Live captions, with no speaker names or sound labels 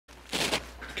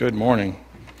Good morning.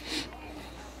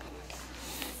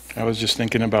 I was just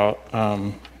thinking about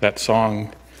that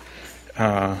song.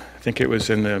 I think it was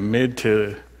in the mid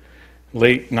to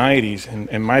late 90s, and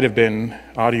it might have been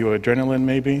Audio Adrenaline,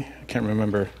 maybe. I can't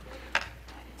remember,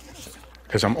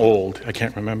 because I'm old. I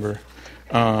can't remember.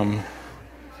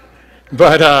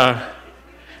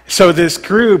 So this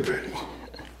group,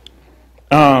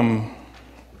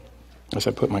 as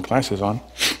I put my glasses on,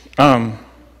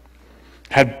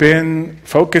 had been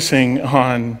focusing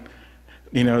on,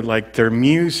 like their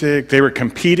music. They were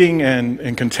competing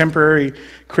in contemporary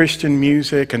Christian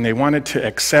music, and they wanted to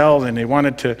excel, and they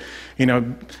wanted to,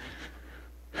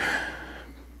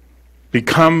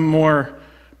 become more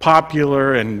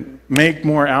popular and make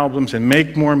more albums and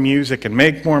make more music and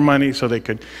make more money so they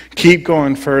could keep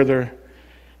going further.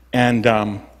 And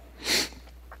I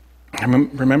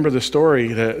remember the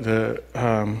story, the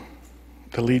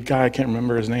lead guy, I can't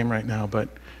remember his name right now, but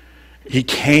he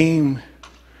came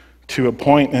to a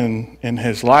point in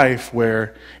his life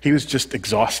where he was just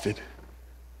exhausted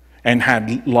and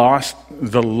had lost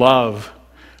the love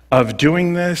of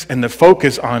doing this and the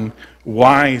focus on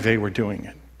why they were doing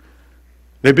it.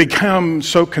 They become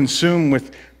so consumed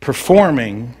with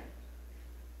performing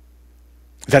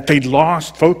that they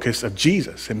lost focus of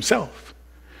Jesus himself.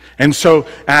 And so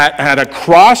at a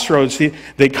crossroads,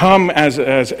 they come as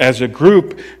a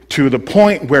group to the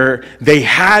point where they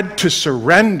had to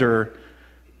surrender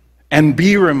and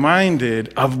be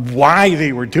reminded of why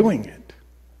they were doing it.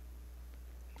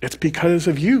 It's because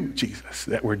of you, Jesus,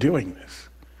 that we're doing this.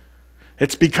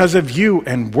 It's because of you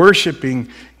and worshiping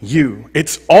you.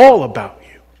 It's all about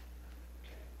you.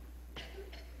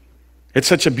 It's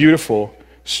such a beautiful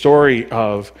story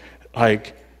of,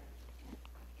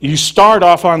 you start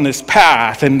off on this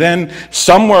path and then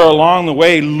somewhere along the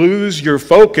way lose your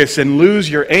focus and lose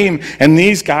your aim. And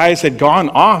these guys had gone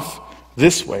off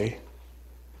this way,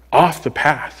 off the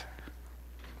path.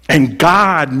 And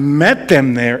God met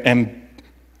them there and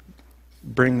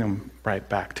bring them right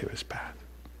back to his path.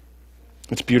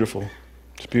 It's beautiful.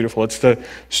 It's beautiful. It's the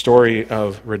story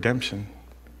of redemption.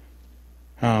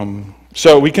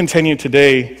 So we continue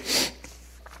today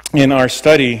in our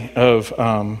study of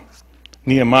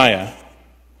Nehemiah.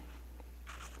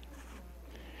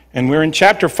 And we're in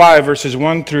chapter 5, verses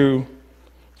 1 through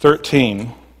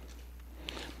 13.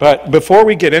 But before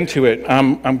we get into it,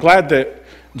 I'm glad that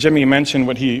Jimmy mentioned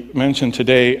what he mentioned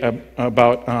today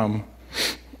about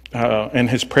in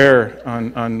his prayer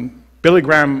on Billy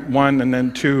Graham 1 and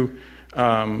then 2,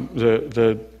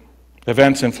 the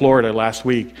events in Florida last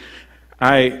week.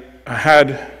 I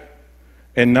had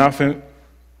enough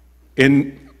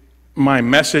in my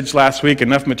message last week,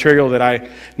 enough material that I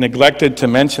neglected to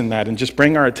mention that and just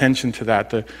bring our attention to that.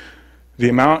 The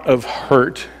amount of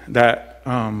hurt that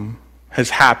has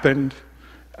happened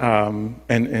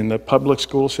in the public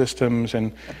school systems.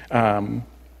 And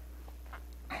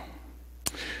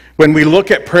when we look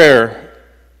at prayer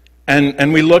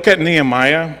and we look at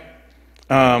Nehemiah,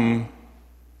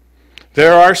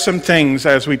 there are some things,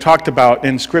 as we talked about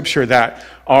in Scripture, that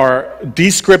are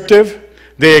descriptive.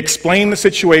 They explain the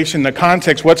situation, the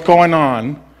context, what's going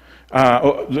on,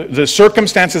 the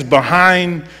circumstances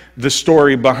behind the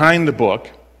story, behind the book.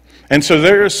 And so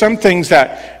there are some things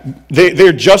that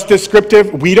they're just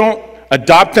descriptive. We don't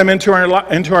adopt them into our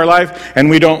life, and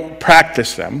we don't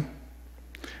practice them.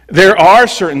 There are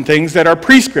certain things that are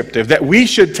prescriptive that we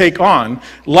should take on,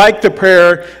 like the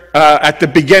prayer at the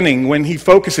beginning when he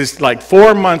focuses like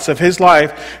 4 months of his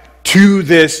life to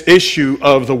this issue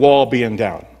of the wall being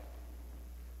down.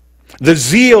 The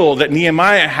zeal that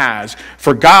Nehemiah has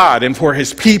for God and for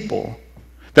his people,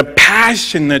 the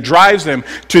passion that drives them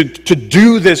to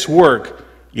do this work,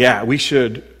 we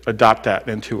should adopt that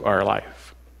into our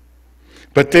life.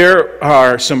 But there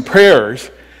are some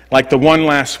prayers, like the one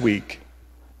last week,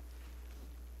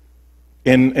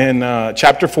 in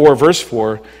chapter 4, verse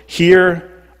 4, "Hear,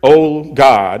 O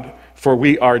God, for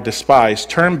we are despised.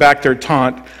 Turn back their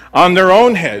taunt on their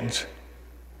own heads."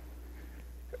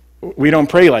 We don't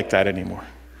pray like that anymore.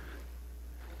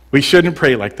 We shouldn't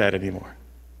pray like that anymore.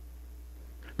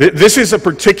 This is a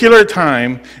particular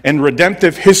time in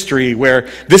redemptive history where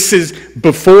this is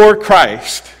before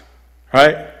Christ,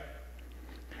 right?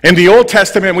 In the Old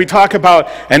Testament, we talk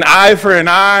about an eye for an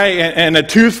eye and a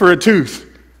tooth for a tooth.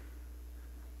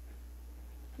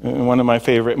 In one of my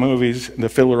favorite movies, The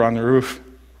Fiddler on the Roof,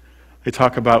 they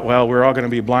talk about, we're all going to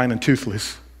be blind and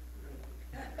toothless.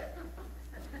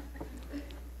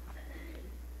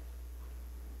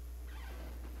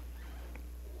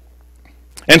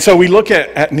 And so we look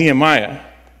at Nehemiah,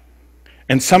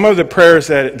 and some of the prayers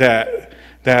that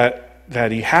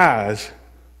he has,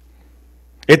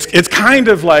 It's kind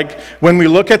of like when we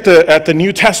look at the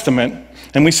New Testament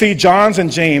and we see John's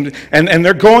and James, and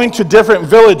they're going to different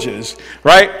villages,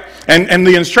 right? And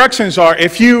the instructions are,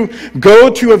 if you go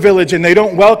to a village and they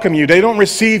don't welcome you, they don't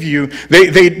receive you,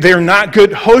 they're not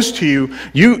good hosts to you,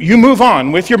 you move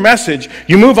on with your message.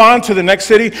 You move on to the next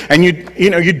city, and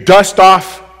you dust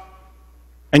off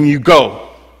and you go.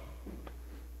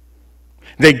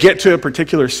 They get to a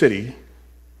particular city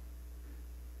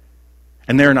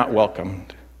and they're not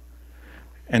welcomed.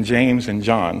 And James and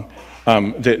John,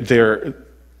 their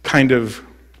kind of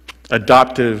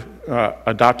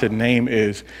adopted name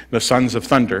is the Sons of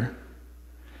Thunder,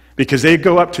 because they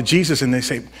go up to Jesus and they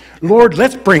say, Lord,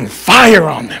 let's bring fire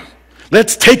on them.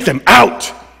 Let's take them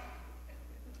out.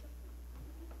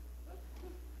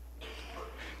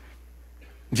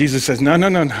 Jesus says, no,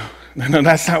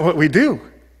 that's not what we do.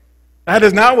 That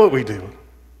is not what we do.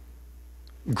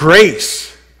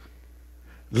 Grace,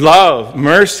 love,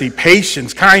 mercy,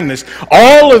 patience, kindness,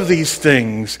 all of these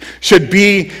things should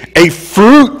be a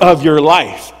fruit of your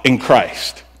life in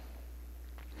Christ.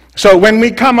 So when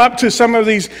we come up to some of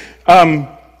these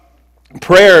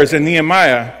prayers in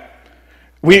Nehemiah,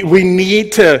 we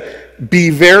need to be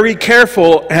very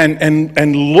careful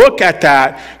and look at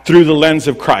that through the lens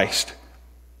of Christ.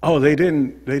 Oh, they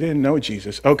didn't know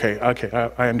Jesus. Okay,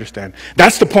 I understand.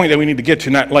 That's the point that we need to get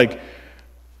to, not like,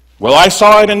 well, I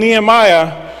saw it in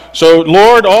Nehemiah, so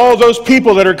Lord, all those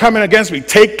people that are coming against me,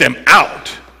 take them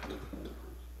out.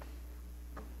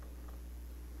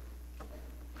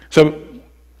 So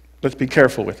let's be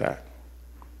careful with that.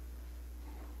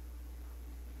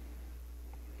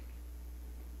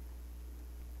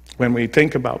 When we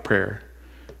think about prayer,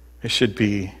 it should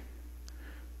be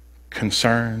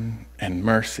concern and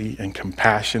mercy and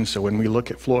compassion. So when we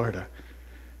look at Florida,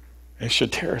 it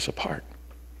should tear us apart.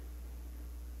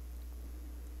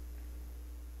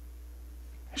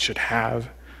 It should have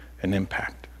an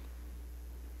impact.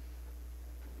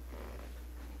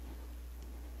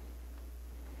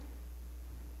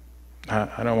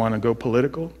 I don't want to go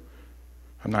political.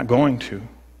 I'm not going to.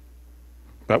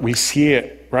 But we see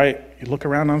it, right? You look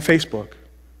around on Facebook.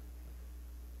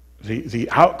 The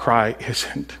outcry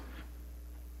isn't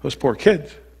those poor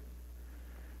kids.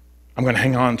 I'm going to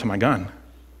hang on to my gun.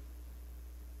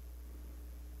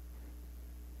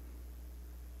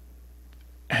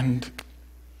 And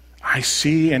I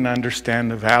see and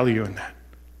understand the value in that.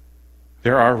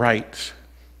 There are rights.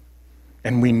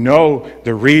 And we know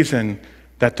the reason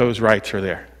that those rights are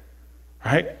there.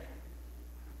 Right?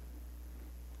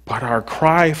 But our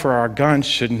cry for our guns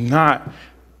should not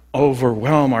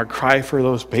overwhelm our cry for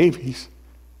those babies.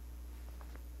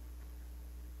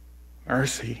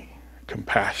 Mercy,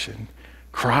 compassion,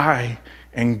 cry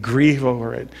and grieve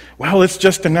over it. Well, it's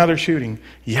just another shooting.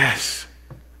 Yes,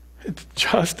 it's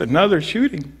just another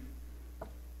shooting.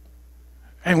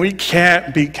 And we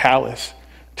can't be callous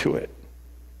to it.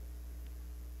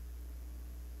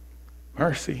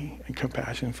 Mercy and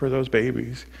compassion for those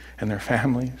babies and their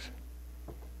families.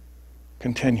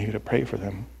 Continue to pray for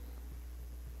them.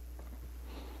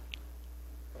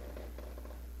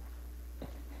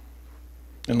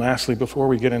 And lastly, before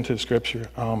we get into the scripture,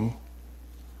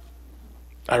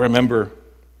 I remember,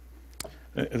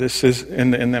 this is in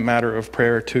the matter of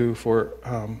prayer too for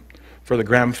the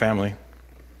Graham family.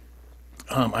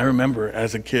 I remember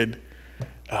as a kid,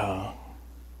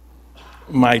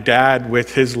 my dad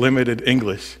with his limited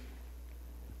English,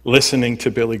 listening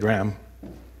to Billy Graham,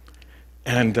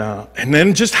 and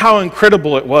then just how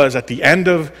incredible it was at the end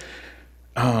of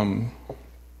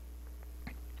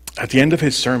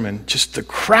his sermon, just the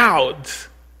crowds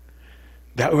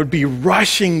that would be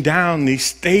rushing down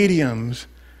these stadiums.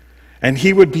 And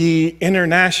he would be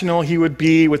international, he would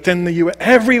be within the U.S.,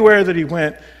 everywhere that he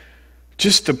went,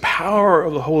 just the power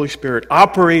of the Holy Spirit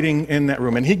operating in that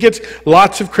room. And he gets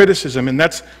lots of criticism, and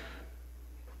that's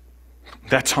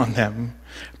on them.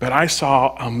 But I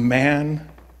saw a man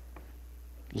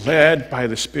led by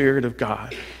the Spirit of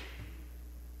God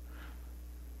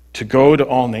to go to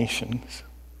all nations,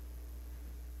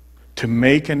 to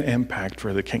make an impact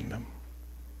for the kingdom.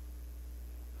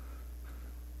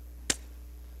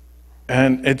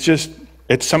 And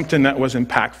it's something that was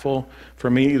impactful for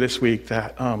me this week,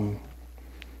 that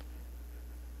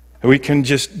we can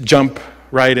just jump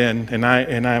right in.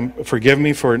 And forgive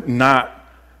me for not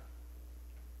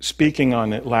speaking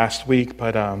on it last week,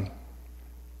 but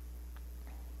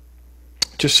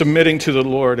just submitting to the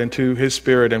Lord and to His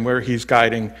Spirit and where He's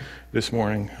guiding this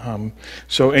morning.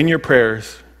 So in your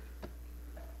prayers,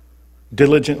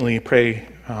 diligently pray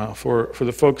for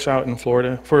the folks out in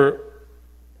Florida.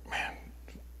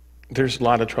 There's a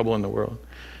lot of trouble in the world.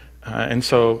 And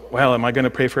so, well, am I going to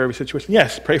pray for every situation?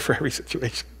 Yes, pray for every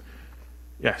situation.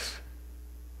 Yes.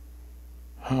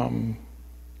 And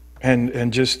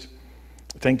just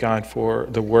thank God for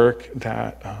the work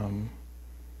that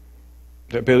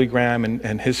that Billy Graham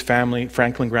and his family,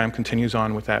 Franklin Graham, continues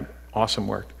on with that awesome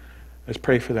work. Let's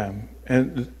pray for them.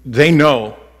 And they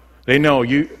know.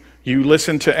 You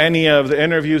listen to any of the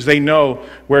interviews, they know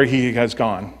where he has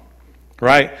gone,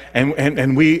 right?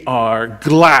 And we are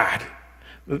glad.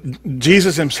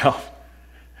 Jesus himself,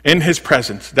 in his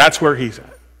presence, that's where he's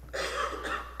at.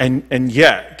 And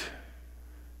yet,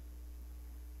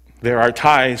 there are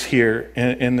ties here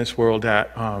in this world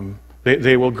that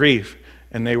they will grieve.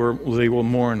 And they will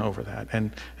mourn over that.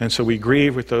 And so we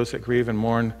grieve with those that grieve and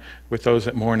mourn with those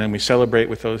that mourn, and we celebrate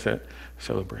with those that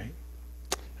celebrate.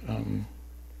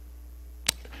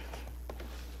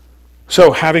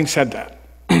 So having said that,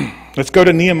 let's go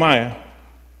to Nehemiah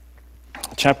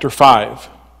chapter 5.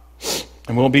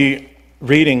 And we'll be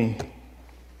reading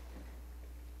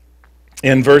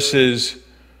in verses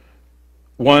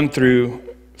 1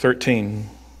 through 13.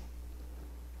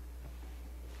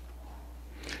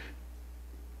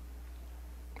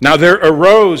 Now there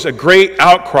arose a great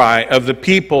outcry of the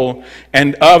people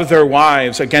and of their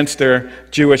wives against their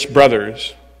Jewish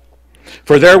brothers.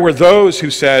 For there were those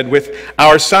who said, with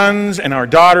our sons and our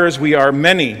daughters we are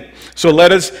many, so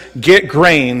let us get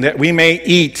grain that we may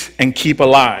eat and keep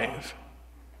alive.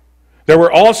 There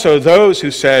were also those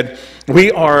who said, we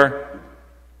are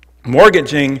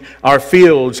mortgaging our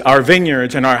fields, our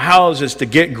vineyards, and our houses to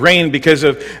get grain because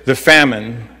of the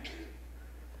famine.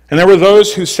 And there were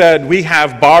those who said, we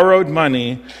have borrowed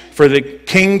money for the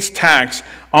king's tax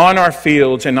on our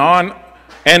fields and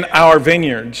our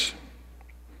vineyards.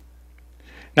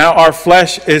 Now our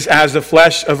flesh is as the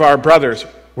flesh of our brothers.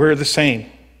 We're the same.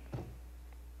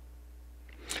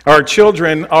 Our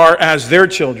children are as their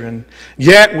children.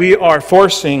 Yet we are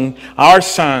forcing our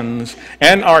sons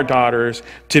and our daughters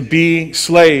to be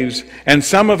slaves. And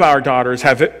some of our daughters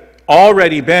have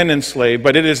already been enslaved,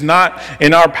 but it is not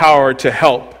in our power to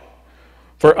help.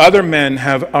 For other men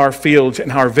have our fields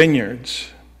and our vineyards.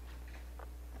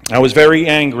 I was very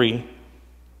angry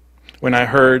when I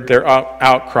heard their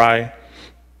outcry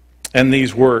and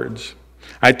these words.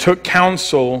 I took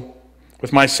counsel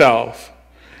with myself,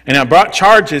 and I brought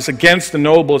charges against the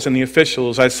nobles and the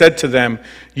officials. I said to them,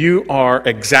 you are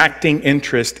exacting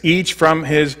interest, each from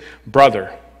his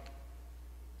brother.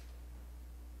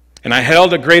 And I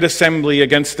held a great assembly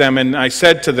against them, and I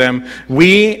said to them,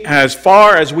 we, as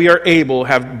far as we are able,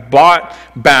 have bought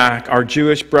back our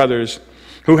Jewish brothers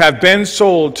who have been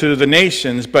sold to the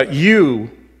nations, but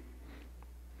you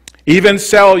even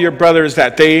sell your brothers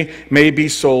that they may be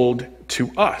sold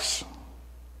to us.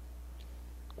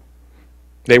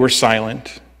 They were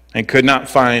silent and could not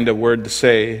find a word to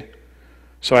say.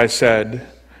 So I said,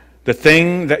 the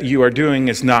thing that you are doing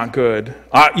is not good.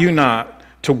 Ought you not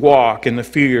to walk in the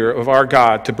fear of our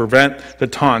God, to prevent the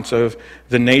taunts of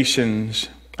the nations,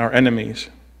 our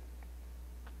enemies?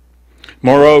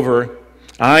 Moreover,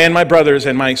 I and my brothers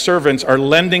and my servants are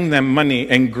lending them money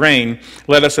and grain.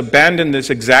 Let us abandon this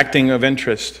exacting of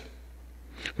interest.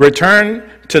 Return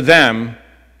to them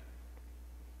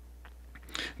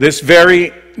this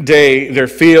very day their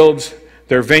fields,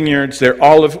 their vineyards, their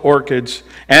olive orchards,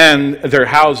 and their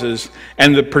houses,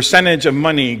 and the percentage of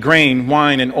money, grain,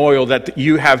 wine, and oil that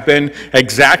you have been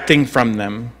exacting from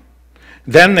them.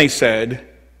 Then they said,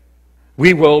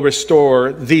 we will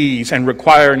restore these and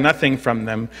require nothing from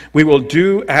them. We will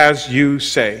do as you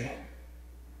say.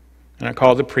 And I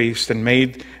called the priests and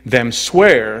made them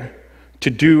swear to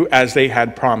do as they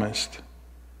had promised.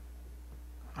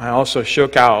 I also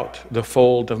shook out the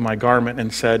fold of my garment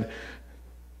and said,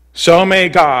 so may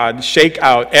God shake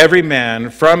out every man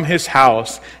from his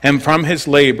house and from his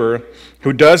labor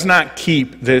who does not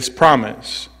keep this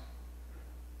promise.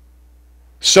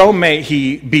 So may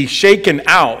he be shaken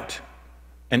out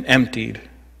and emptied.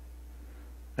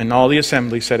 And all the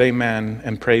assembly said amen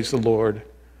and praised the Lord.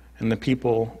 And the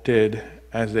people did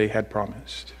as they had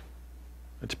promised.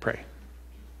 Let's pray.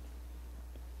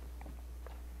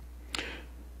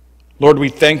 Lord, we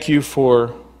thank you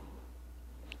for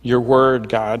your word,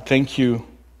 God. Thank you.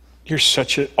 You're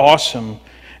such an awesome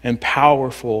and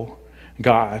powerful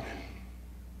God.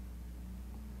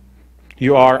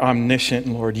 You are omniscient,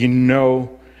 Lord. You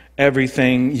know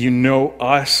everything. You know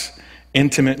us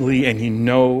intimately, and you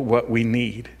know what we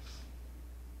need.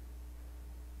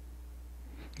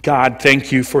 God,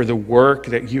 thank you for the work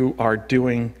that you are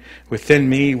doing within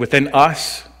me, within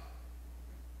us.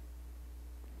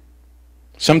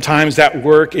 Sometimes that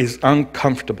work is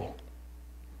uncomfortable.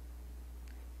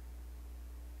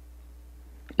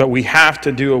 But we have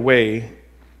to do away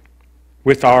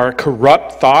with our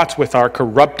corrupt thoughts, with our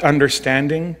corrupt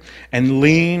understanding, and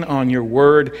lean on your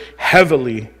word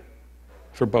heavily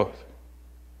for both.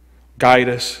 Guide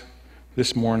us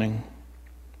this morning.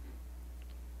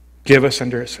 Give us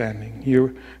understanding.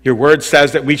 Your word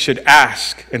says that we should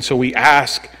ask, and so we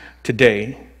ask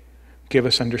today. Give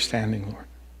us understanding, Lord.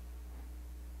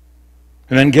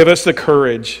 And then give us the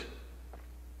courage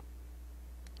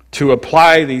to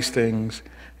apply these things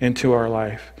into our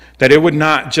life. That it would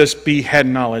not just be head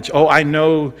knowledge. Oh, I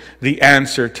know the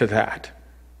answer to that.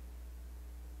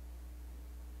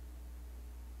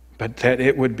 But that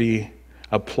it would be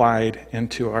applied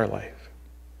into our life.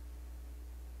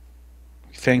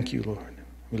 Thank you, Lord.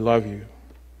 We love you.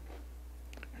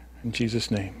 In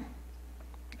Jesus' name,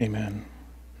 amen.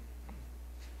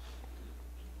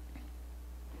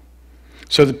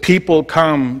 So the people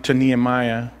come to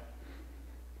Nehemiah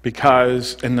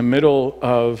because in the middle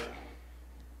of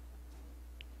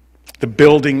the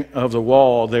building of the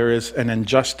wall, there is an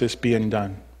injustice being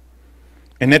done.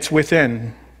 And it's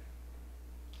within.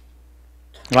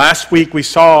 Last week we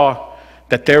saw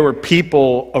that there were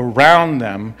people around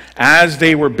them as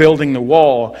they were building the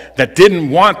wall that didn't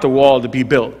want the wall to be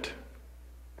built.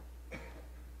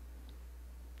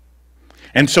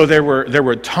 And so there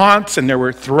were taunts and there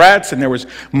were threats and there was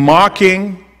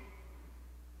mocking.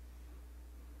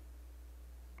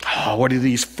 Oh, what do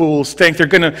these fools think? They're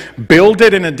going to build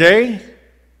it in a day?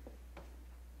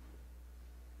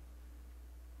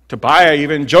 Tobiah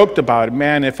even joked about it.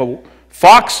 Man, if a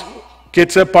fox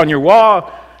gets up on your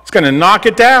wall, it's going to knock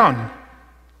it down.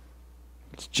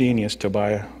 It's genius,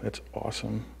 Tobiah. That's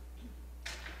awesome.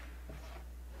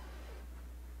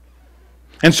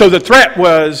 And so the threat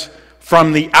was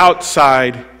from the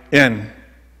outside in.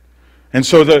 And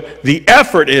so the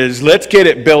effort is, let's get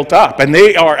it built up. And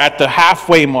they are at the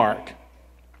halfway mark.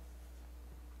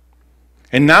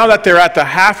 And now that they're at the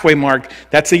halfway mark,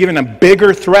 that's even a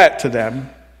bigger threat to them.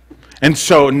 And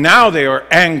so now they are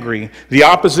angry. The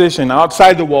opposition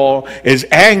outside the wall is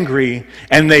angry,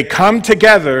 and they come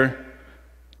together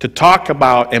to talk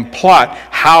about and plot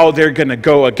how they're going to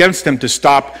go against them to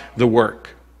stop the work.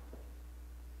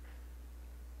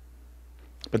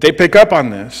 But they pick up on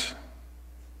this.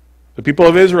 The people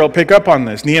of Israel pick up on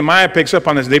this. Nehemiah picks up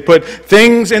on this. They put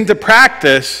things into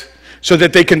practice so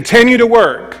that they continue to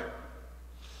work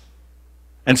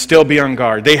and still be on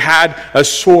guard. They had a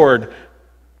sword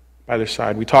by their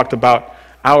side. We talked about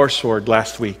our sword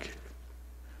last week.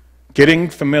 Getting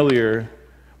familiar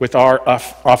with our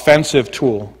offensive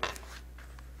tool.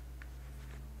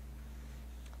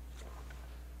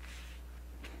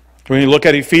 When you look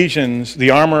at Ephesians,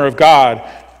 the armor of God,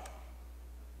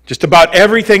 just about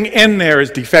everything in there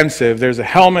is defensive. There's a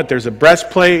helmet, there's a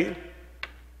breastplate,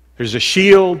 there's a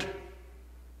shield,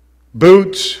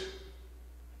 boots,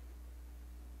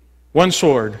 one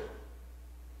sword,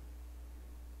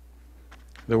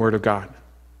 the Word of God.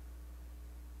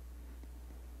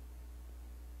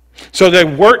 So the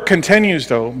work continues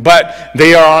though, but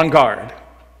they are on guard.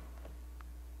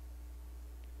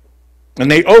 And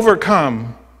they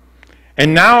overcome.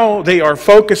 And now they are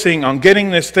focusing on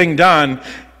getting this thing done,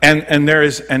 and there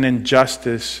is an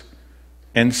injustice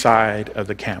inside of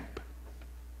the camp.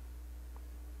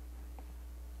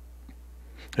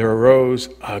 There arose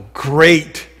a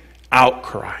great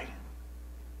outcry.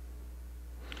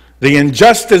 The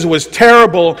injustice was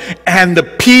terrible, and the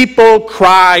people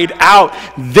cried out,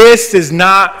 "This is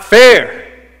not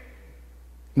fair.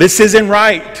 This isn't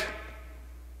right.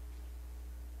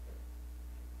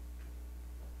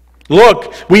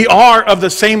 Look, we are of the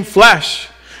same flesh.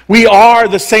 We are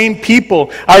the same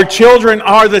people. Our children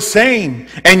are the same,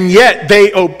 and yet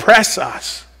they oppress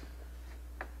us."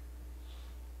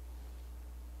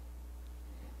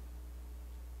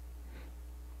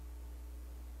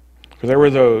 For there were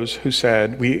those who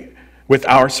said, with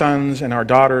our sons and our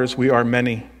daughters, we are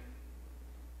many.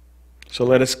 So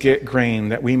let us get grain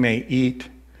that we may eat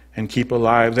and keep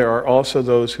alive. There are also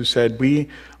those who said, we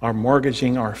are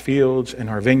mortgaging our fields and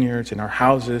our vineyards and our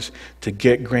houses to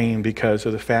get grain because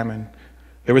of the famine.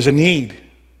 There was a need.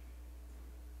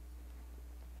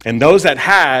 And those that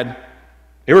had,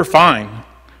 they were fine.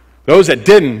 Those that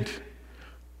didn't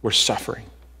were suffering.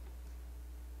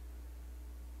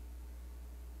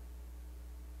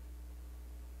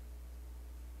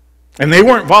 And they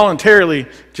weren't voluntarily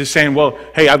just saying, well,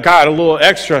 hey, I've got a little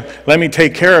extra, let me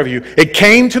take care of you. It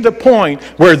came to the point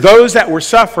where those that were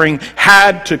suffering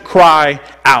had to cry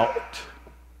out.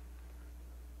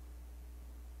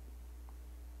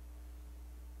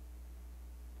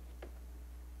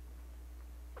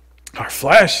 Our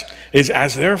flesh is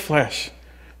as their flesh.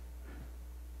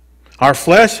 Our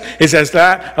flesh is as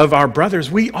that of our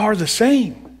brothers. We are the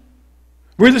same.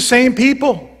 We're the same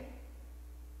people.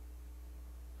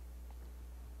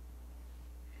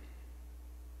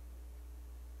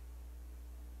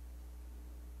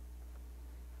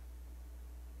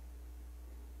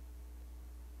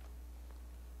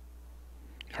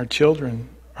 Our children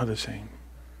are the same.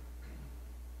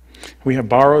 We have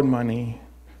borrowed money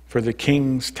for the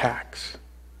king's tax.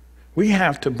 We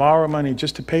have to borrow money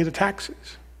just to pay the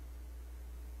taxes.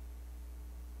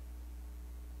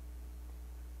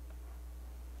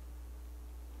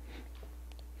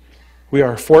 We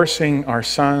are forcing our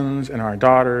sons and our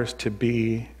daughters to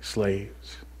be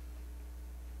slaves.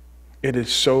 It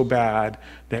is so bad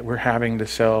that we're having to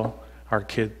sell our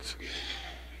kids.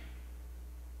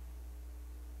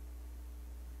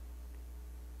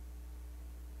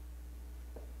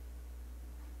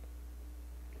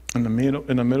 In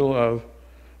the middle of,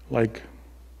 like,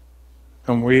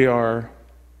 when we are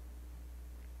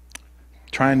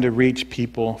trying to reach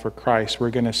people for Christ, we're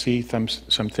going to see some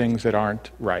things that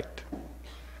aren't right.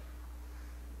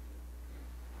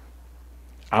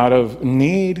 Out of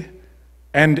need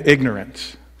and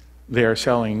ignorance, they are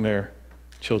selling their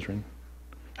children.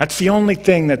 That's the only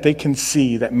thing that they can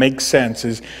see that makes sense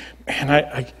is,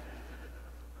 man,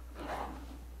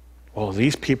 well,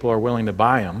 these people are willing to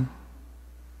buy them.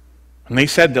 And they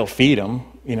said they'll feed them.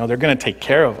 You know, they're going to take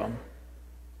care of them.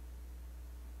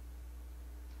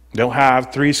 They'll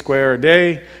have 3 square a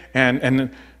day and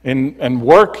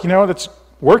work, you know,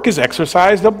 work is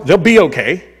exercise. They'll be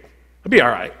okay. They'll be all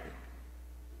right.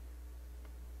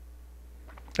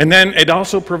 And then it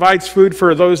also provides food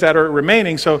for those that are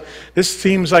remaining, so this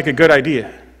seems like a good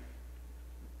idea.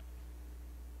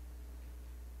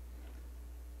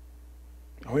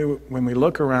 When we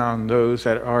look around those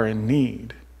that are in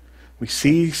need, we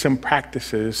see some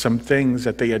practices, some things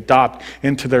that they adopt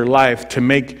into their life to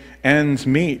make ends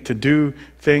meet, to do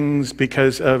things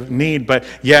because of need, but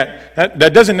yet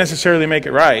that doesn't necessarily make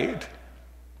it right.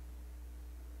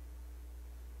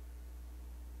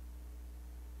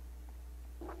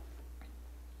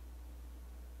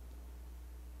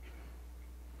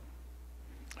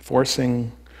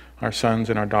 Forcing our sons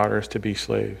and our daughters to be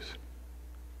slaves.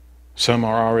 Some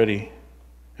are already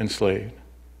enslaved.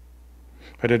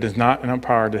 But it is not in our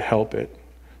power to help it,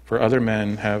 for other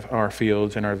men have our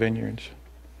fields and our vineyards.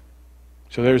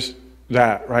 So there's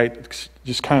that, right?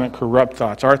 Just kind of corrupt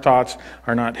thoughts. Our thoughts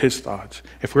are not his thoughts.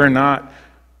 If we're not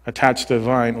attached to the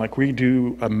vine, like, we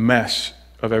do a mess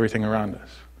of everything around us.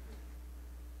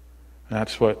 And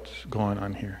that's what's going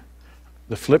on here.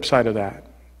 The flip side of that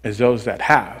is those that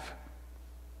have.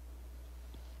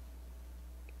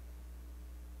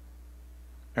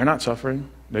 They're not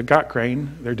suffering. They've got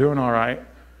grain. They're doing all right.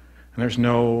 And there's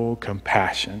no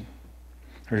compassion.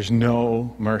 There's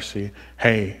no mercy.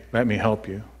 Hey, let me help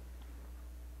you.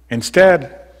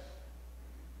 Instead,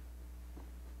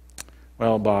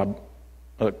 well, Bob,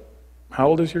 look, how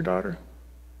old is your daughter?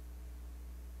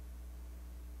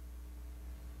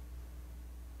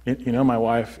 You know, my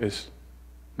wife is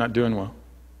not doing well.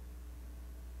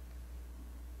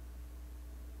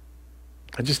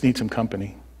 I just need some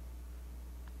company.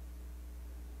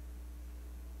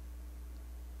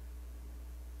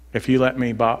 If you let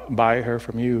me buy her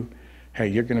from you, hey,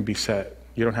 you're going to be set.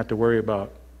 You don't have to worry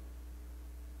about.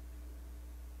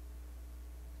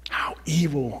 How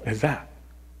evil is that?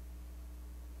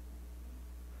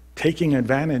 Taking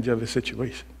advantage of the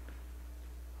situation.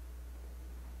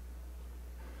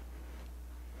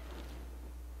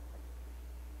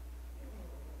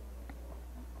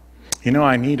 You know,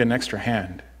 I need an extra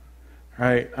hand,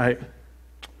 right?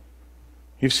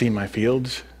 You've seen my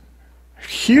fields.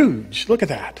 Huge. Look at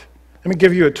that. Let me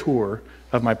give you a tour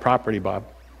of my property, Bob.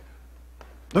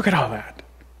 Look at all that.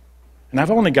 And I've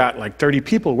only got like 30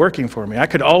 people working for me. I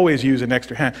could always use an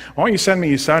extra hand. Why don't you send me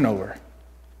your son over?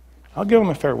 I'll give him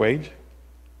a fair wage.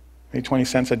 Maybe 20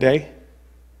 cents a day.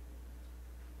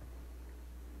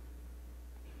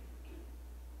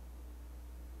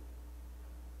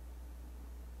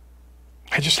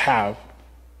 I just have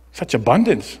such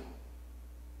abundance.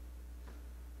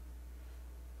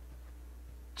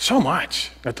 So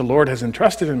much that the Lord has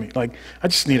entrusted in me. Like, I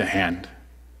just need a hand.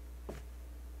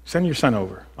 Send your son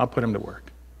over. I'll put him to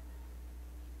work.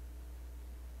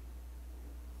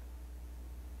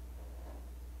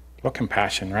 What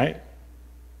compassion, right?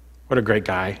 What a great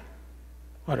guy.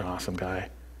 What an awesome guy.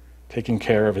 Taking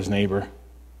care of his neighbor.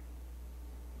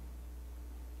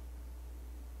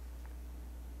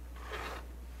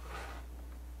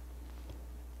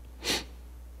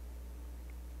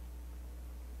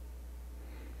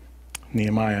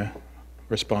 Nehemiah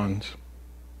responds.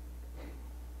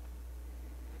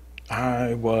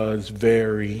 I was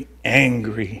very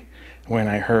angry when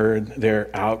I heard their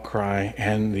outcry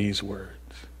and these words.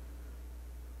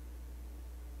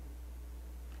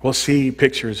 We'll see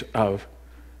pictures of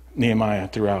Nehemiah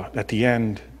throughout. At the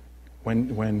end,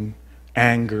 when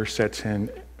anger sets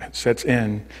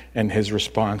in and his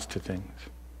response to things.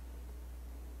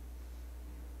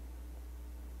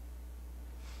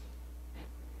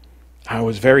 I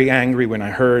was very angry when I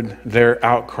heard their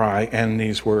outcry and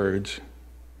these words.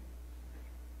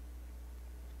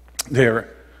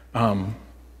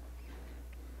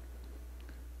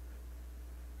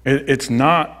 It's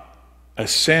not a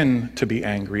sin to be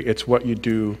angry. It's what you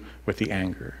do with the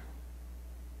anger.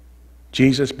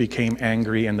 Jesus became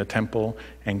angry in the temple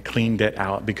and cleaned it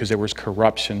out because there was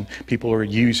corruption. People were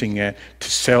using it to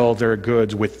sell their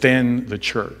goods within the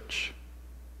church.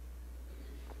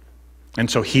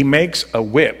 And so he makes a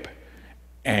whip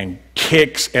and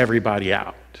kicks everybody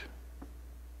out.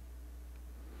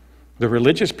 The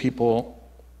religious people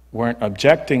weren't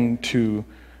objecting to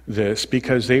this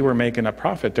because they were making a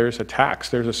profit. There's a tax.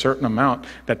 There's a certain amount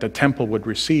that the temple would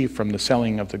receive from the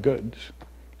selling of the goods.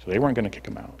 So they weren't going to kick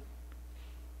him out.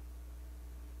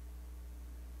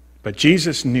 But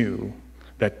Jesus knew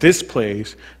that this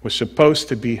place was supposed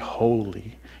to be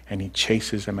holy, and he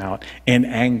chases them out in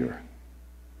anger.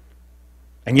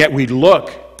 And yet we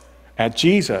look at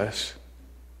Jesus,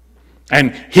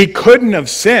 and he couldn't have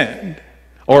sinned,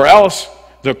 or else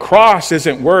the cross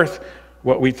isn't worth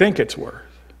what we think it's worth.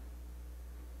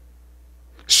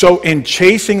 So in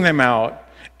chasing them out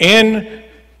in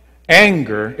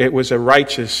anger, it was a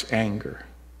righteous anger.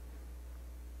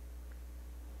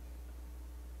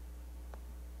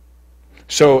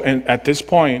 So at this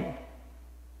point,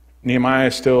 Nehemiah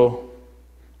is still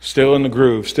in the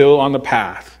groove, still on the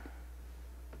path.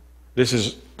 This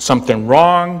is something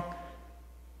wrong.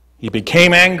 He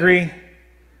became angry.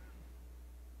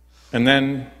 And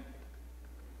then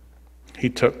he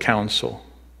took counsel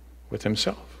with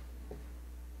himself.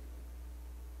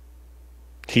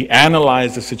 He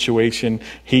analyzed the situation.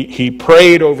 He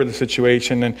prayed over the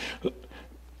situation. And,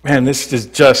 man, this is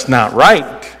just not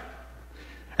right.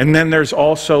 And then there's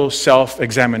also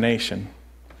self-examination.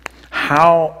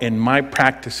 How in my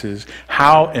practices,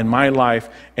 how in my life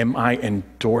am I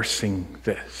endorsing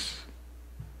this?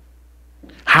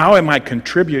 How am I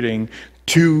contributing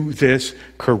to this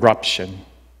corruption?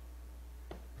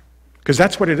 Because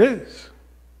that's what it is.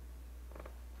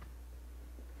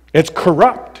 It's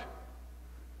corrupt.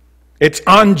 It's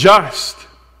unjust.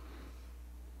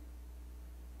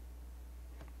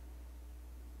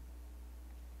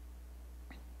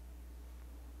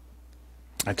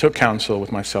 I took counsel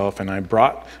with myself, and I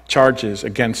brought charges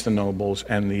against the nobles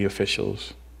and the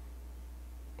officials.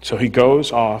 So he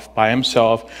goes off by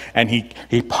himself, and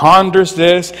he ponders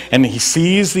this, and he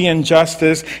sees the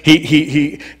injustice.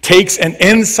 He takes an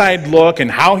inside look and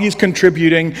how he's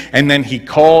contributing, and then he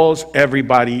calls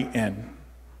everybody in.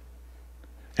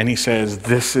 And he says,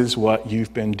 this is what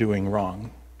you've been doing wrong.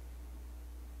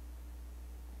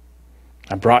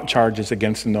 I brought charges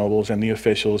against the nobles and the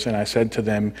officials, and I said to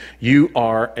them, you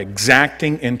are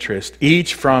exacting interest,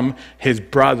 each from his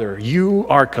brother. You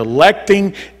are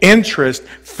collecting interest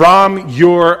from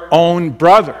your own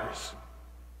brothers.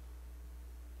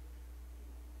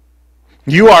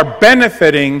 You are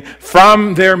benefiting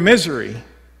from their misery.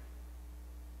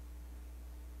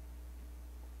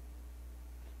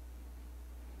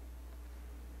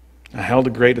 I held a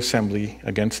great assembly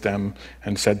against them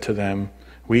and said to them,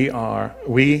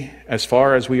 we, as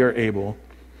far as we are able,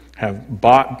 have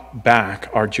bought back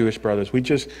our Jewish brothers.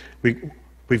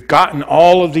 We've gotten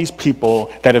all of these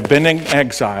people that have been in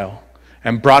exile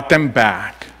and brought them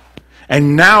back.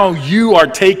 And now you are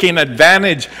taking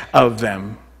advantage of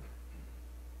them.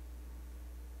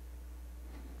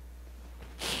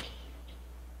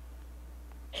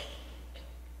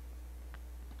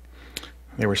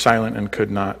 They were silent and could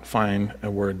not find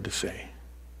a word to say.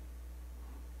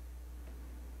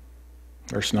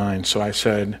 Verse 9, so I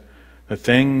said, the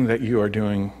thing that you are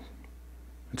doing,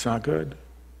 it's not good.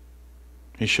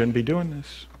 You shouldn't be doing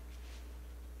this.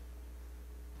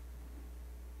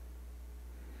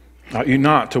 Ought you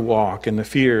not to walk in the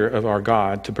fear of our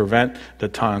God to prevent the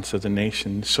taunts of the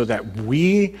nations, so that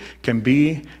we can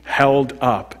be held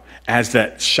up as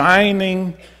that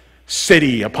shining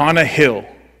city upon a hill,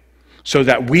 so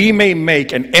that we may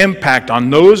make an impact on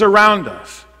those around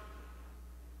us,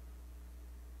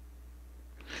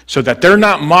 so that they're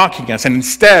not mocking us, and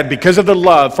instead, because of the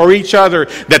love for each other,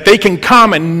 that they can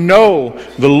come and know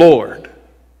the Lord,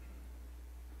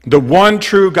 the one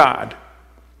true God.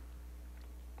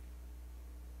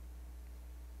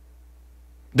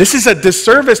 This is a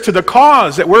disservice to the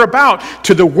cause that we're about,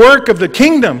 to the work of the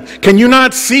kingdom. Can you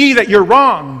not see that you're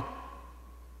wrong?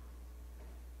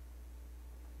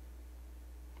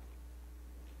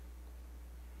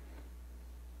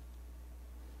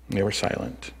 They were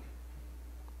silent.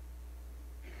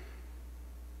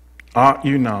 Ought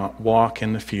you not walk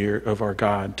in the fear of our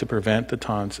God to prevent the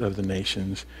taunts of the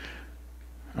nations,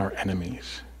 our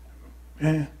enemies?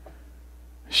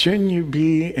 Shouldn't you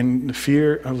be in the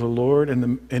fear of the Lord?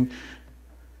 And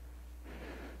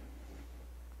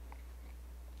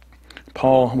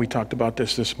Paul, we talked about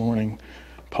this morning.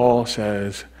 Paul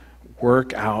says,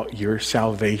 work out your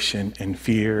salvation in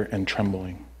fear and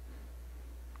trembling.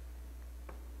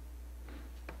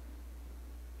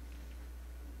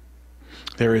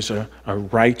 There is a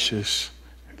righteous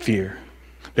fear.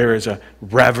 There is a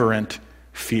reverent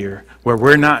fear where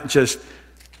we're not just,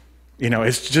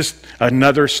 it's just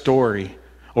another story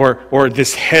or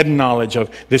this head knowledge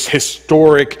of this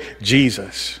historic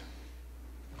Jesus.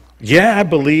 Yeah, I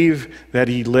believe that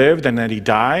he lived and that he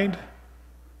died.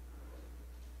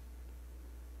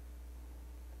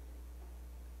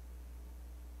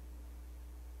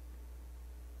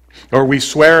 Or we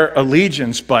swear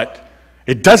allegiance, but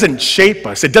it doesn't shape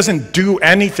us. It doesn't do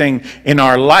anything in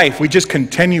our life. We just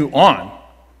continue on.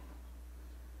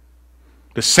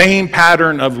 The same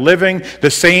pattern of living,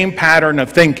 the same pattern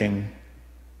of thinking.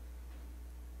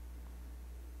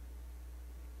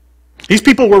 These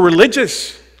people were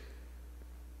religious.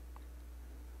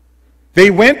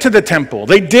 They went to the temple.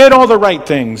 They did all the right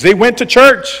things. They went to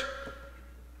church.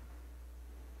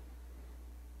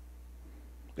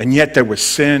 And yet there was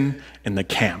sin in the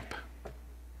camp.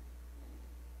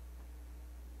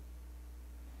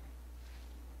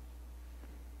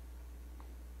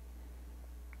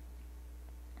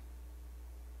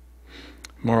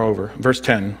 Moreover, verse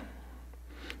 10,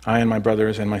 I and my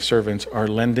brothers and my servants are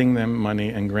lending them money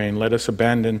and grain. Let us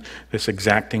abandon this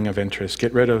exacting of interest.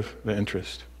 Get rid of the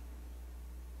interest.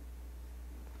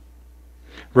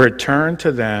 Return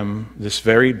to them this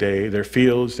very day their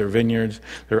fields, their vineyards,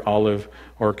 their olive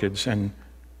orchards, and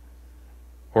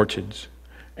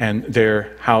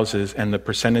their houses, and the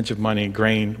percentage of money,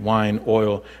 grain, wine,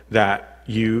 oil that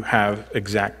you have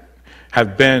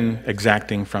been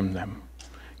exacting from them.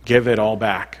 Give it all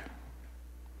back.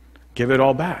 Give it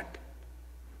all back.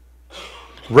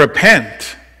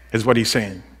 Repent is what he's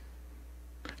saying.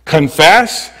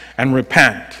 Confess and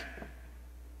repent.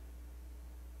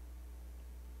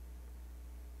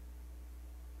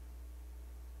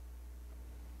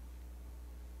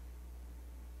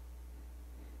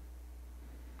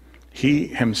 He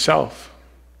himself,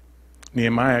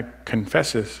 Nehemiah,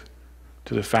 confesses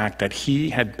to the fact that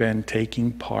he had been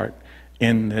taking part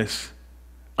in this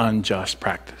unjust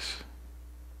practice.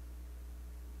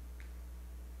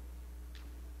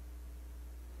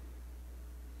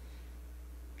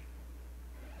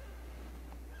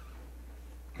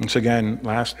 Once again,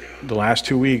 the last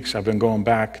 2 weeks, I've been going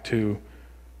back to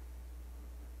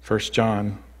 1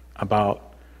 John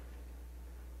about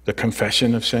the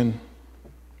confession of sin.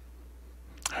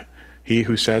 He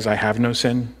who says, I have no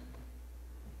sin,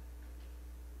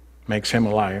 makes him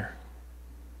a liar.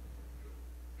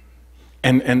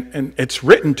 And it's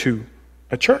written to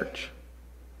a church.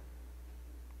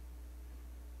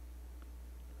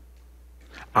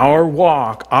 Our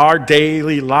walk, our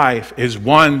daily life is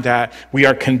one that we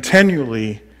are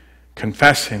continually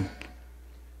confessing.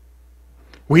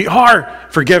 We are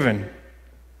forgiven.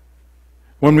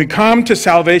 When we come to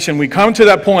salvation, we come to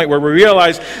that point where we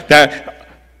realize that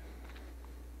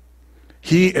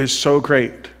He is so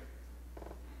great,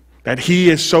 that He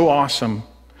is so awesome,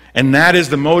 and that is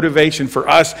the motivation for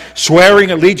us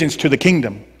swearing allegiance to the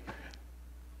kingdom.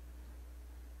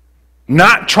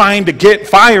 Not trying to get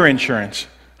fire insurance.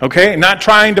 Okay? Not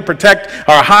trying to protect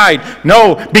our hide.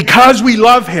 No, because we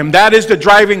love Him. That is the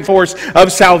driving force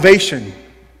of salvation.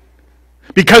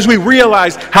 Because we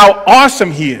realize how awesome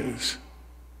He is.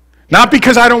 Not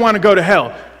because I don't want to go to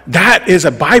hell. That is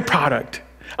a byproduct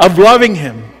of loving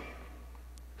Him.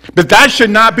 But that should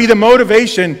not be the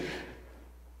motivation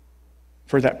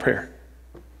for that prayer.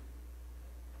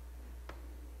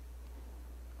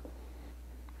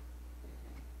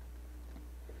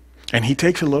 And he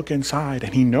takes a look inside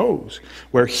and he knows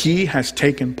where he has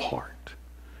taken part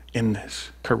in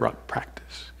this corrupt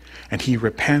practice. And he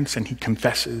repents and he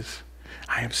confesses,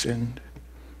 I have sinned.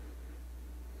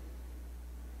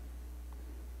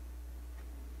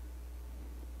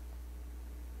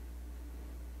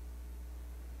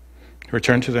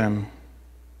 Return to them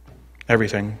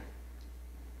everything.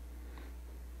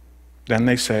 Then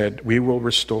they said, we will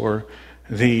restore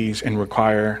these and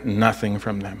require nothing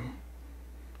from them.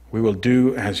 We will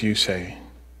do as you say.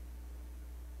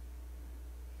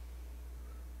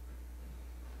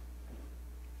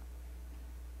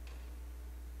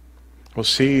 We'll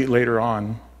see later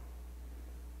on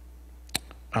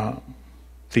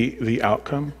the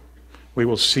outcome. We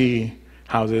will see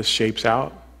how this shapes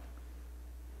out.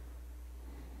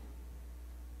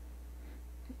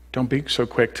 Don't be so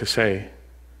quick to say,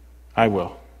 I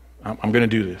will. I'm going to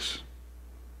do this.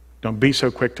 Don't be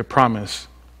so quick to promise,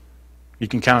 you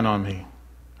can count on me.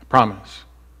 I promise.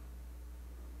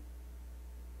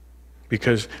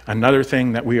 Because another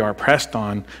thing that we are pressed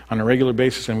on a regular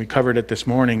basis, and we covered it this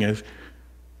morning, is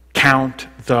count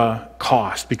the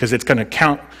cost. Because it's going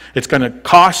to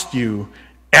cost you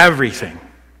everything.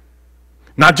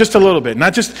 Not just a little bit,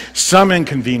 not just some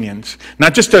inconvenience,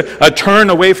 not just a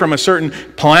turn away from a certain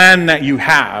plan that you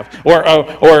have, or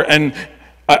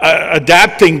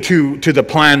adapting to the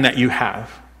plan that you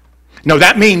have. No,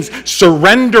 that means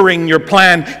surrendering your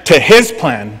plan to His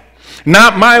plan.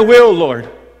 Not my will, Lord,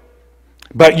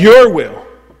 but your will.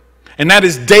 And that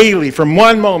is daily, from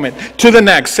one moment to the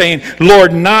next, saying,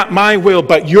 Lord, not my will,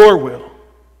 but your will.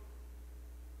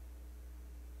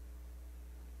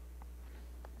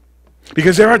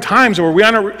 Because there are times where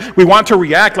we want to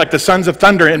react like the sons of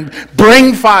thunder and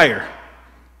bring fire.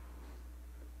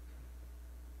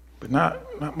 But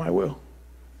not my will.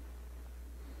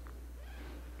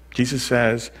 Jesus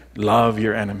says, love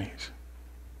your enemies.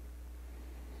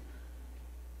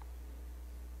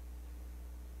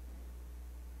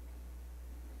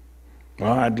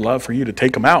 Well, I'd love for you to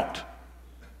take them out.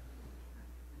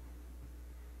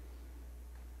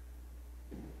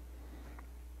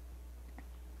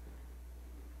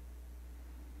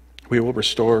 We will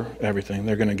restore everything.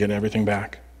 They're going to get everything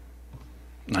back.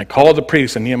 And I call the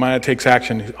priest, and Nehemiah takes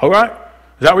action. All right, is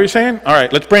that what you're saying? All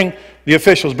right, let's bring the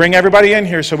officials. Bring everybody in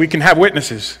here so we can have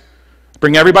witnesses.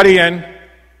 Bring everybody in.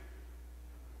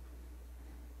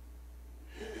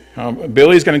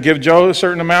 Billy's going to give Joe a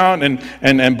certain amount,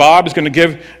 and Bob is going to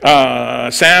give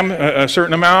Sam a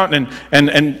certain amount,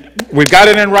 and we've got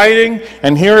it in writing,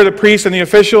 and here are the priests and the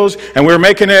officials, and we're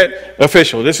making it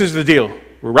official. This is the deal.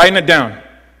 We're writing it down.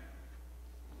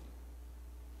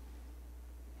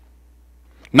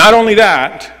 Not only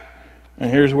that, and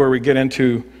here's where we get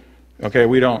into, okay,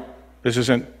 this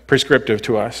isn't prescriptive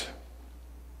to us.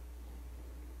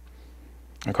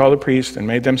 I called the priest and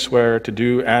made them swear to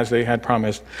do as they had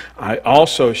promised. I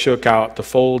also shook out the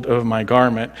fold of my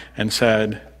garment and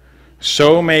said,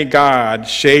 so may God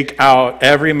shake out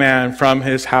every man from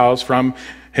his house, from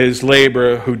his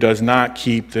labor, who does not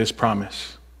keep this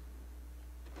promise.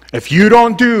 If you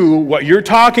don't do what you're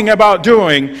talking about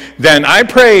doing, then I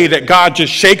pray that God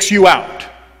just shakes you out.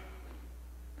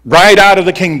 Right out of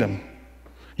the kingdom.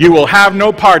 You will have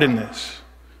no part in this.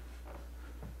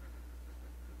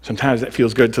 Sometimes that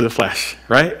feels good to the flesh,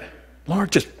 right?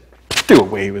 Lord, just do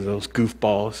away with those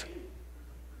goofballs.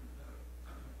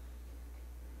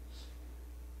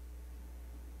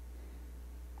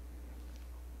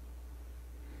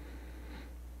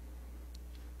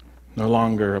 No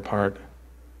longer a part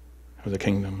of the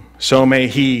kingdom. So may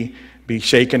he be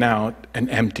shaken out and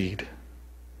emptied.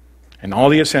 And all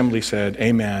the assembly said,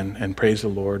 Amen, and praise the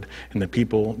Lord. And the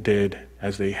people did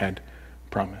as they had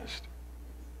promised.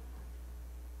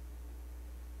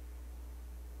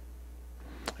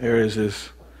 There is this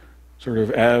sort of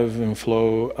ebb and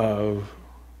flow of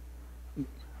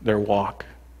their walk.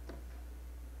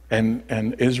 And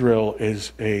Israel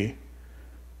is a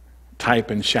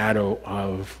type and shadow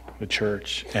of the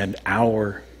church and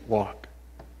our walk.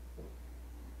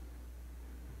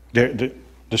 The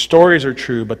stories are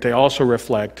true, but they also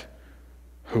reflect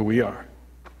who we are.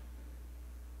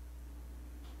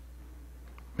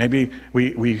 Maybe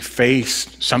we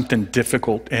face something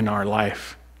difficult in our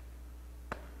life.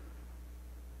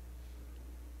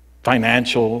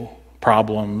 Financial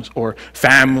problems or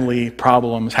family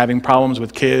problems, having problems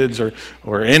with kids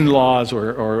or in-laws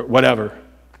or whatever.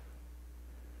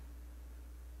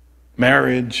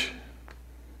 Marriage.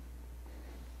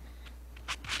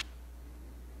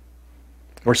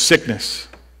 Or sickness.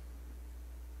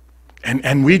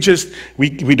 And we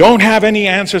don't have any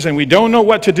answers and we don't know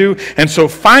what to do. And so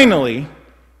finally,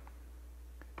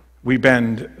 we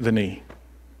bend the knee.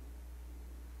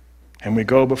 And we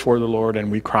go before the Lord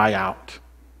and we cry out.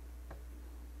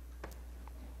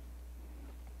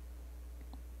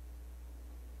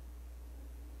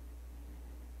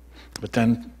 But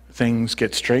then things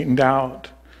get straightened out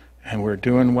and we're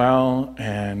doing well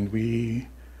and we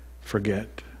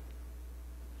forget.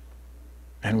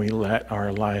 And we let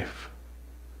our life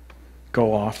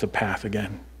go off the path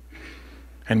again.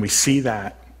 And we see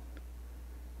that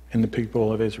in the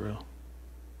people of Israel.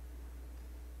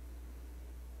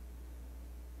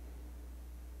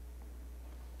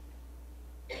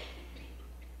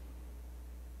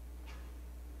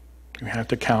 We have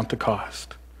to count the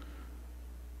cost.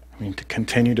 To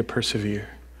continue to persevere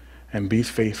and be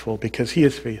faithful because he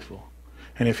is faithful.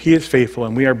 And if he is faithful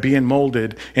and we are being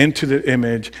molded into the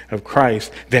image of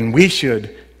Christ, then we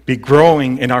should be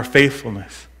growing in our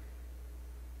faithfulness.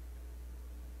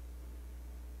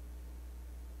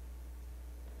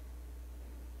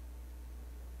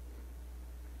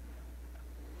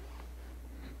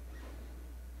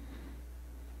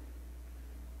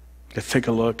 Let's take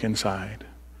a look inside.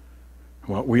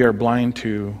 What we are blind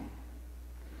to,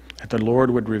 that the Lord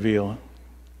would reveal.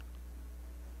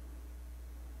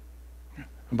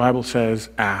 The Bible says,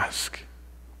 ask,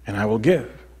 and I will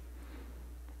give.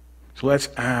 So let's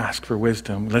ask for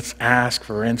wisdom. Let's ask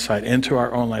for insight into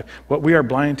our own life. What we are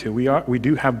blind to, we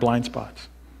do have blind spots.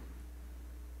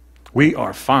 We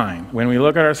are fine. When we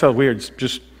look at ourselves, we are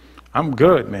just, I'm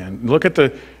good, man. Look at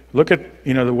the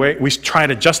way we try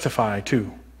to justify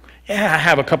too. Yeah, I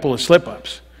have a couple of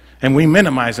slip-ups. And we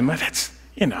minimize them. But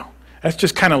that's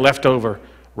just kind of leftover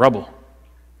rubble.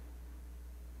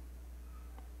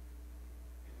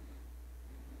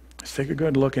 Let's take a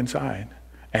good look inside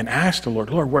and ask the Lord,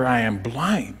 where I am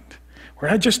blind,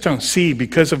 where I just don't see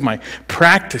because of my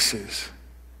practices,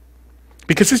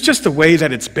 because it's just the way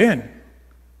that it's been.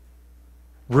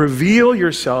 Reveal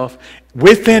yourself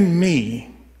within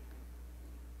me,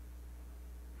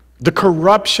 the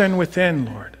corruption within,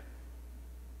 Lord.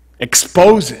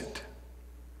 Expose it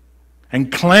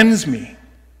and cleanse me.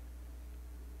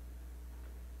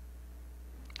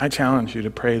 I challenge you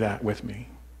to pray that with me.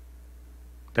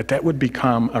 That would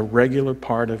become a regular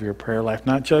part of your prayer life,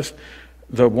 not just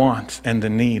the wants and the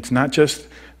needs, not just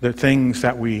the things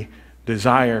that we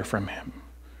desire from him,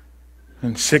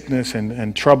 and sickness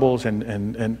and troubles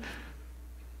and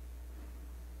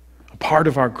a part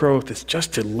of our growth is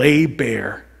just to lay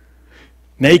bare,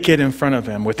 naked in front of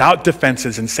him, without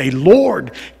defenses, and say,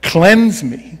 Lord, cleanse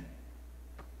me.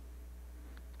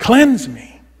 Cleanse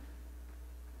me.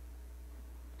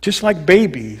 Just like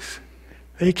babies,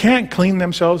 they can't clean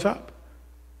themselves up.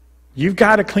 You've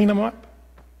got to clean them up.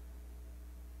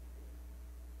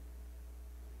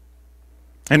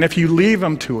 And if you leave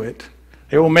them to it,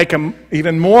 it will make them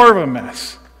even more of a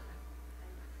mess.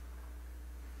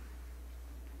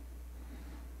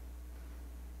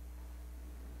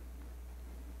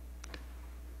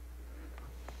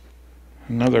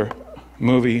 Another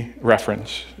movie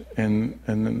reference in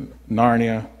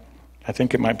Narnia, I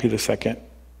think it might be the second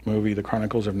movie, The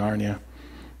Chronicles of Narnia.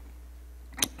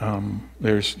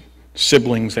 There's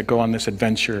siblings that go on this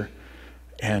adventure,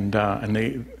 and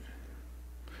they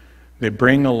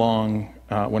bring along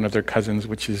one of their cousins,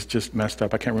 which is just messed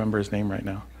up. I can't remember his name right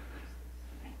now.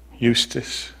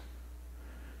 Eustace,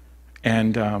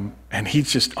 and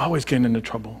he's just always getting into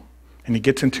trouble, and he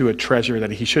gets into a treasure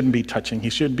that he shouldn't be touching, he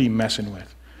shouldn't be messing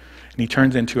with, and he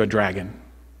turns into a dragon,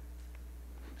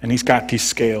 and he's got these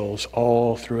scales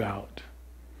all throughout.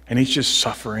 And he's just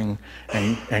suffering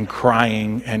and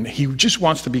crying, and he just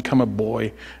wants to become a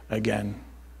boy again.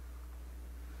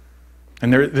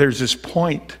 And there's this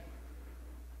point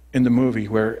in the movie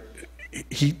where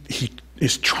he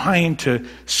is trying to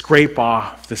scrape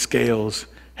off the scales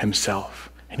himself,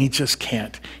 and he just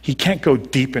can't. He can't go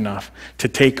deep enough to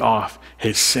take off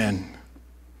his sin.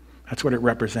 That's what it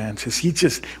represents. Is he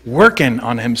just working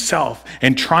on himself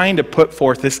and trying to put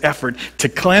forth this effort to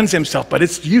cleanse himself, but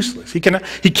it's useless. He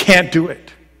can't do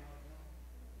it.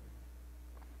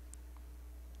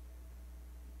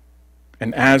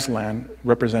 And Aslan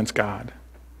represents God.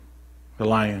 The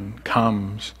lion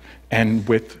comes and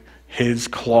with his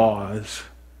claws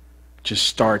just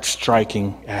starts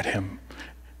striking at him.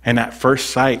 And at first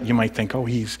sight, you might think, oh,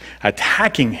 he's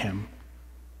attacking him.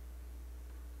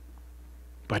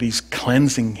 But he's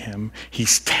cleansing him.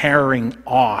 He's tearing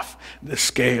off the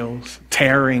scales,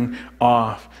 tearing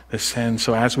off the sin.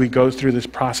 So as we go through this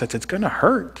process, it's going to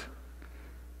hurt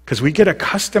because we get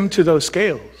accustomed to those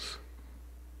scales.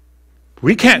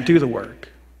 We can't do the work.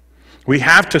 We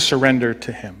have to surrender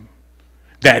to him,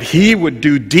 that he would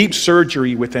do deep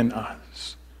surgery within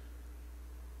us,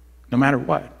 no matter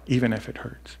what, even if it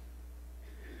hurts.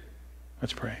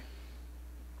 Let's pray.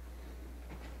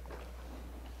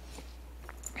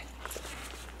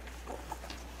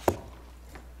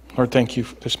 Lord, thank you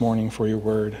this morning for your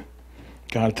word.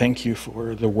 God, thank you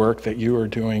for the work that you are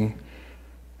doing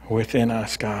within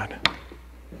us, God.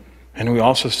 And we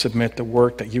also submit the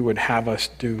work that you would have us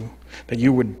do, that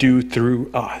you would do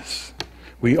through us.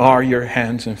 We are your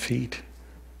hands and feet.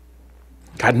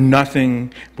 God,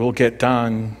 nothing will get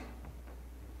done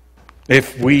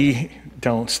if we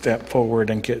don't step forward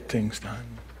and get things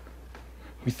done.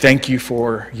 We thank you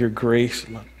for your grace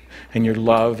and your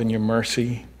love and your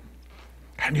mercy.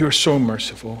 And you are so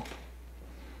merciful.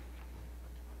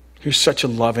 You're such a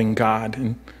loving God,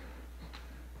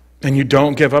 and you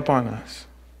don't give up on us.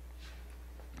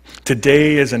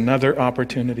 Today is another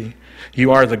opportunity. You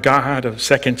are the God of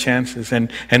second chances, and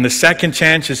the second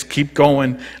chances keep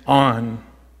going on.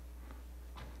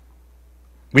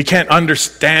 We can't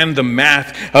understand the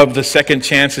math of the second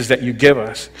chances that you give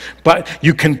us, but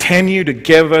you continue to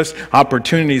give us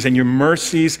opportunities, and your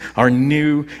mercies are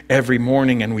new every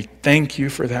morning, and we thank you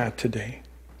for that today.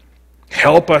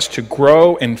 Help us to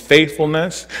grow in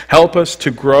faithfulness. Help us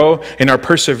to grow in our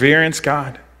perseverance,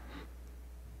 God,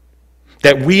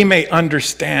 that we may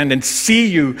understand and see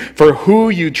you for who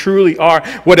you truly are,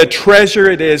 what a treasure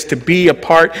it is to be a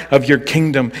part of your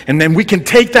kingdom. And then we can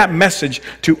take that message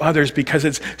to others because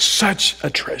it's such a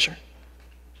treasure.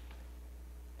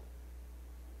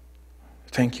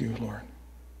 Thank you, Lord.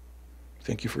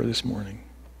 Thank you for this morning.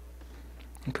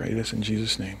 I pray this in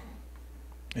Jesus' name.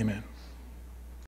 Amen.